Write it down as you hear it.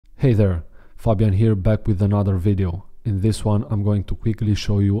Hey there, Fabian here, back with another video. In this one I'm going to quickly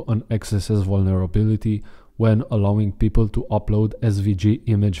show you an XSS vulnerability when allowing people to upload SVG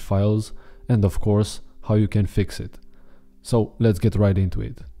image files and of course how you can fix it. So let's get right into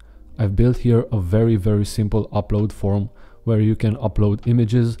it. I've built here a very simple upload form where you can upload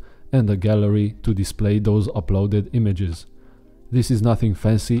images and a gallery to display those uploaded images. This is nothing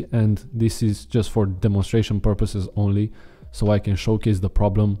fancy and this is just for demonstration purposes only, so I can showcase the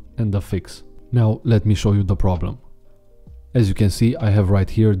problem and the fix. Now let me show you the problem. As you can see, I have right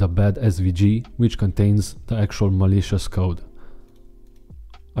here the bad SVG, which contains the actual malicious code.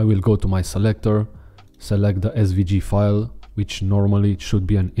 I will go to my selector, select the SVG file, which normally should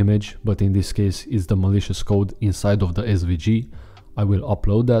be an image, but in this case is the malicious code inside of the SVG. I will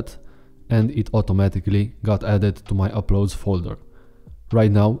upload that and it automatically got added to my uploads folder.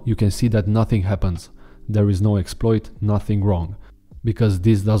 Right now you can see that nothing happens. There is no exploit, nothing wrong, because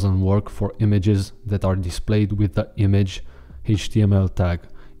this doesn't work for images that are displayed with the image HTML tag.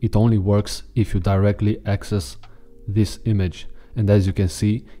 It only works if you directly access this image, and as you can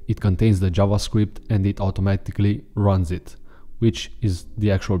see, it contains the JavaScript and it automatically runs it, which is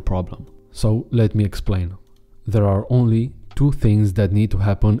the actual problem. So let me explain. There are only two things that need to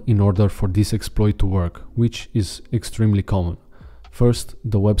happen in order for this exploit to work, which is extremely common. First,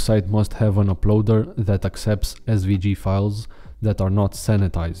 the website must have an uploader that accepts SVG files that are not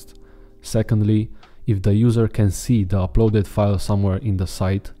sanitized. Secondly, if the user can see the uploaded file somewhere in the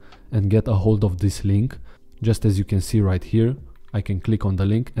site and get a hold of this link, just as you can see right here, I can click on the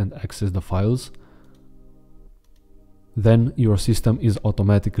link and access the files, then your system is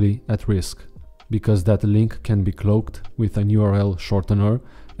automatically at risk, because that link can be cloaked with an URL shortener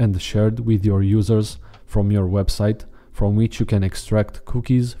and shared with your users from your website, from which you can extract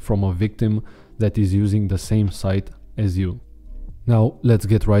cookies from a victim that is using the same site as you. Now let's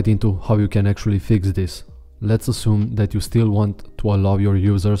get right into how you can actually fix this. Let's assume that you still want to allow your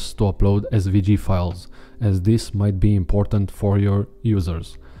users to upload SVG files, as this might be important for your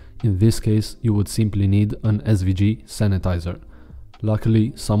users. In this case, you would simply need an SVG sanitizer.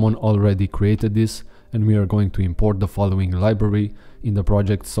 Luckily, someone already created this, and we are going to import the following library in the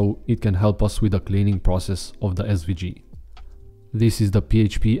project so it can help us with the cleaning process of the SVG. This is the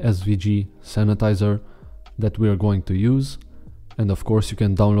PHP SVG sanitizer that we are going to use, and of course you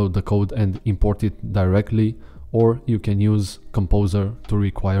can download the code and import it directly, or you can use Composer to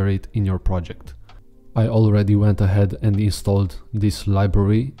require it in your project. I already went ahead and installed this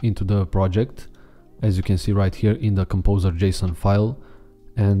library into the project, as you can see right here in the Composer JSON file,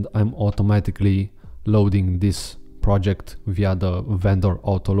 and I'm automatically loading this project via the vendor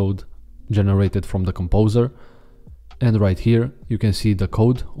autoload generated from the Composer. And right here you can see the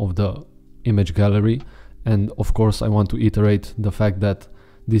code of the image gallery, and of course I want to iterate the fact that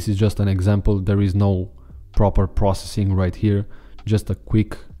this is just an example. There is no proper processing right here, just a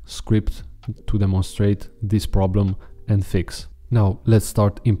quick script to demonstrate this problem and fix. Now let's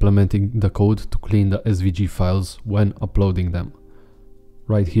start implementing the code to clean the SVG files when uploading them.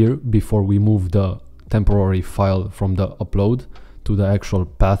 Right here, before we move the temporary file from the upload to the actual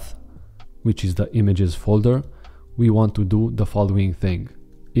path, which is the images folder, we want to do the following thing.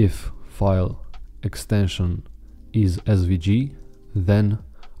 If file extension is SVG, then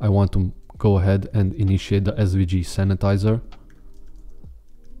I want to go ahead and initiate the SVG sanitizer,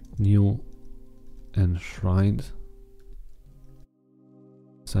 new enshrined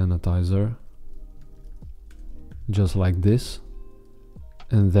sanitizer, just like this,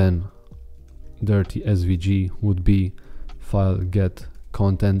 and then dirty SVG would be file get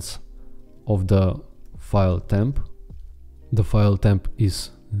contents of the file temp. The file temp is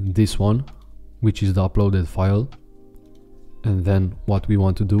this one, which is the uploaded file, and then what we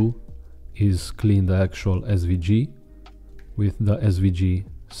want to do is clean the actual SVG with the SVG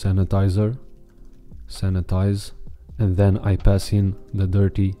sanitizer, sanitize, and then I pass in the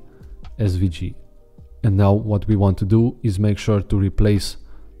dirty SVG. And now what we want to do is make sure to replace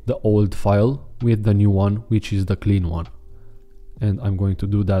the old file with the new one, which is the clean one, and I'm going to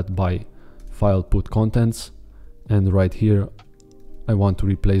do that by file put contents, and right here I want to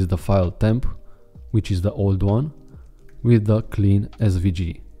replace the file temp, which is the old one, with the clean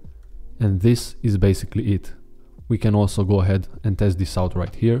SVG. And this is basically it. We can also go ahead and test this out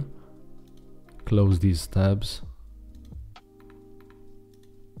right here. Close these tabs,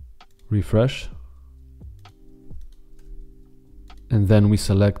 refresh, and then we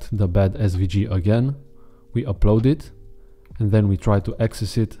select the bad SVG again, we upload it, and then we try to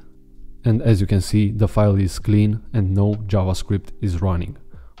access it, and as you can see, the file is clean and no JavaScript is running,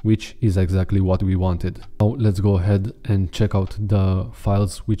 which is exactly what we wanted. Now let's go ahead and check out the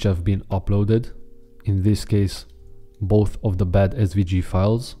files which have been uploaded. In this case, both of the bad SVG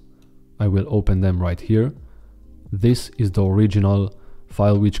files. I will open them right here. This is the original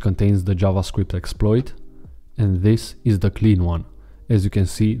file which contains the JavaScript exploit, and this is the clean one. As you can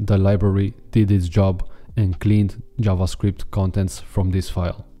see, the library did its job and cleaned JavaScript contents from this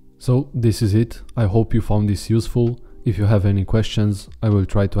file. So this is it. I hope you found this useful. If you have any questions, I will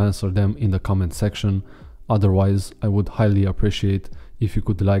try to answer them in the comment section. Otherwise, I would highly appreciate if you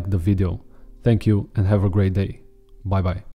could like the video. Thank you and have a great day. Bye bye.